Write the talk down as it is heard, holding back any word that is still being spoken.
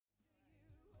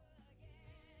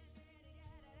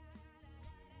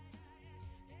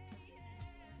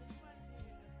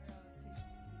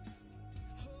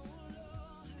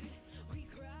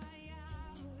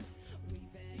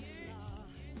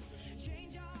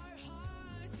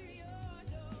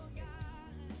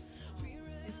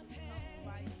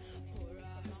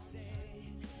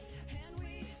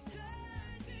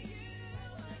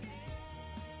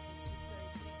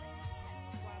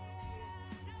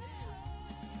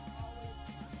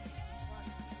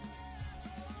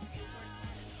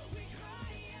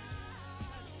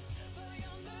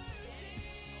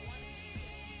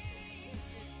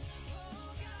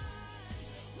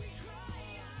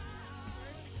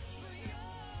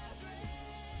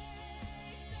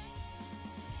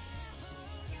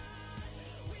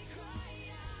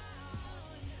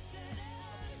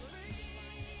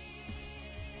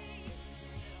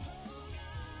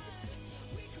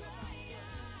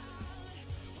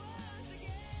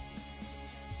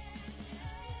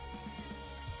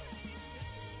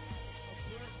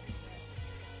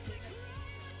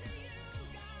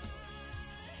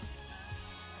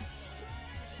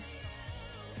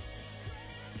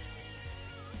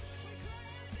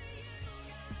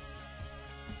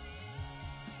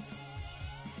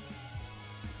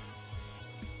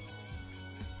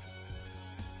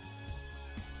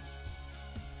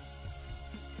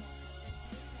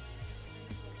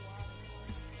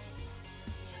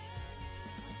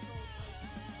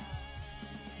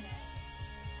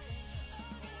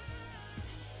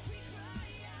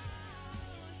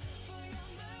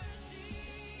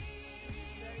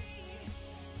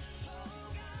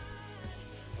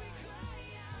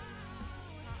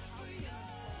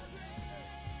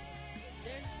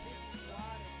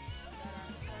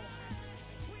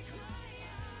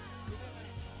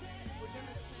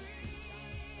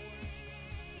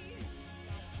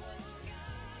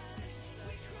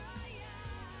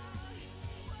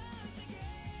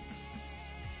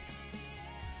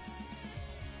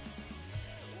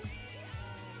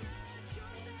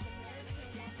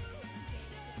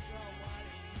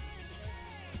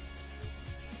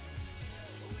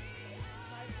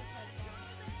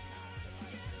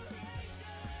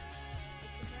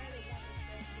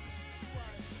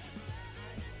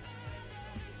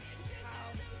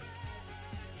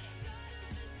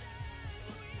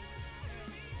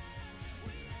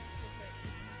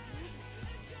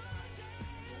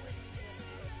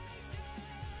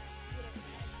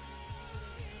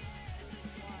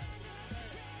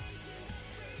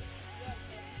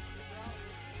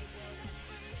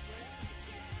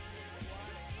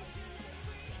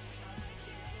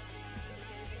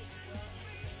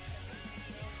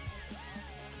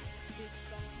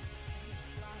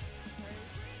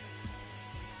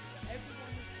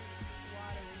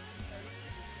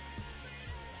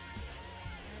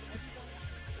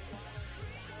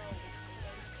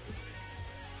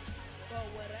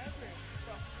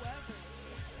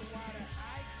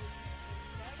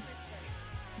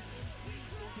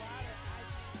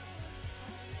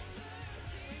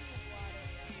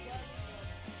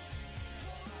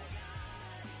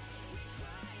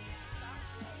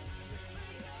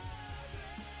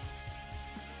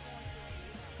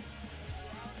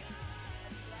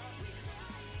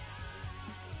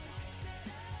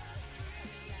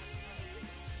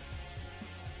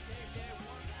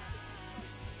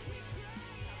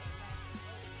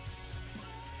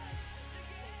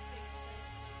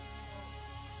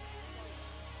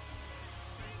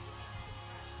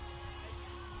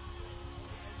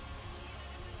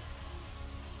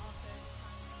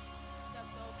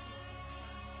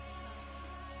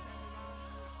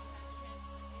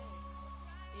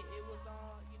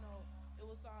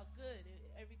all good.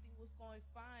 Everything was going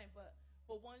fine. But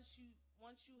once you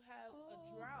have a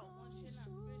drought, once you're not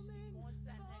spiritually going to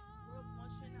that next brook,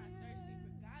 once you're not thirsty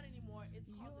for God anymore, it's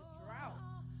called a drought.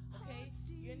 Okay?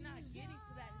 You're not getting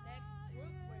to that next brook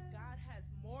where God has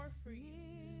more for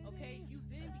you. Okay? You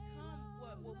then become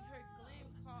what we heard Glenn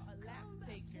call a lap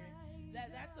taker.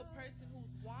 That's a person who's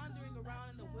wandering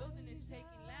around in the wilderness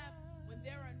taking laps when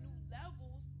there are new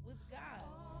levels with God.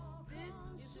 This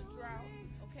is a drought.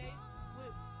 Okay?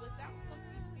 Without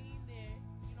something being there,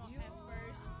 at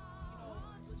first,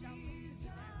 without something being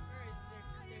there at first,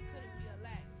 there couldn't be a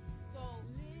lack. So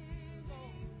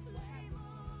what happens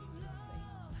when we get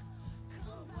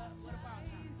what about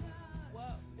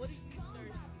now? What are you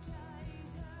thirsty for?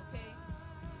 Okay?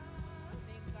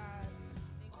 Thank God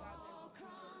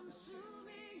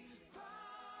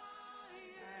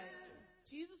that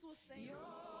Jesus was saying in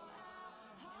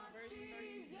verse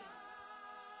 30,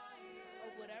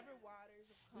 of whatever waters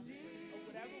of comfort, of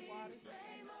whatever waters of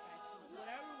satisfaction, of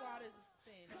whatever waters of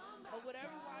sin, of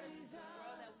whatever waters of the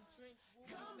world that we drink, we'll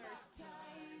be thirsty.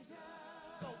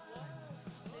 So what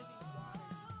living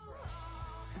waters for us?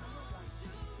 Number one,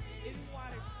 living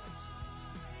waters quench you.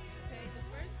 Okay, the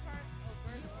first part of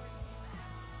verse 14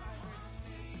 says,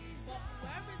 but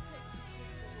whoever takes the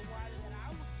drink of the water that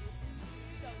I will give him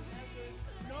shall never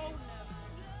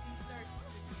be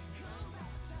thirsty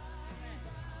again.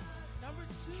 Number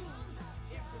two,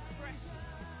 it refreshes.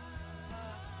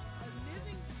 A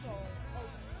living soul, a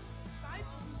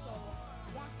disciple soul,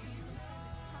 wants to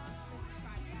replenish constantly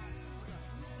by God's love.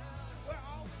 We're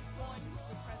always going to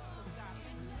the presence of God.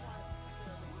 We want to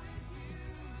feel it.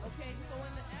 Okay, so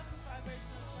in the Amplified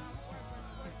version of John 4,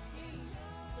 verse 14,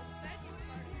 the second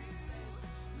part says,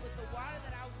 with the water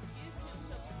that I will give him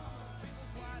shall become a spring of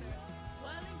water,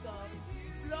 welling up,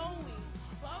 flowing,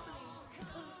 bubbling,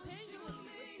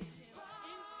 continually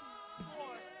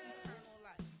for eternal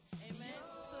life. Amen.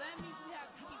 So that means we have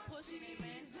to keep pushing.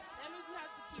 Amen. That means we have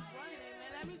to keep running. Amen.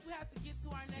 That means we have to get to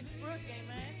our next brook.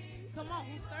 Amen. Come on,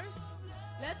 who's thirsty?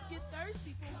 Let's get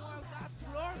thirsty for more of God's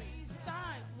glory,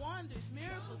 signs, wonders,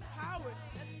 miracles, power.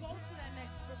 Let's go to that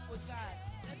next brook with God.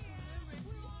 Let's remember it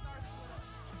starts with us.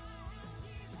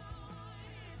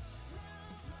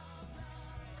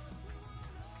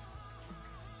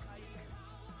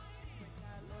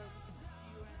 God, Lord, we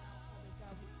see you right now. Father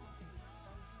God, we want to be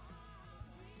thirsty.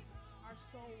 Our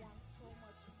soul wants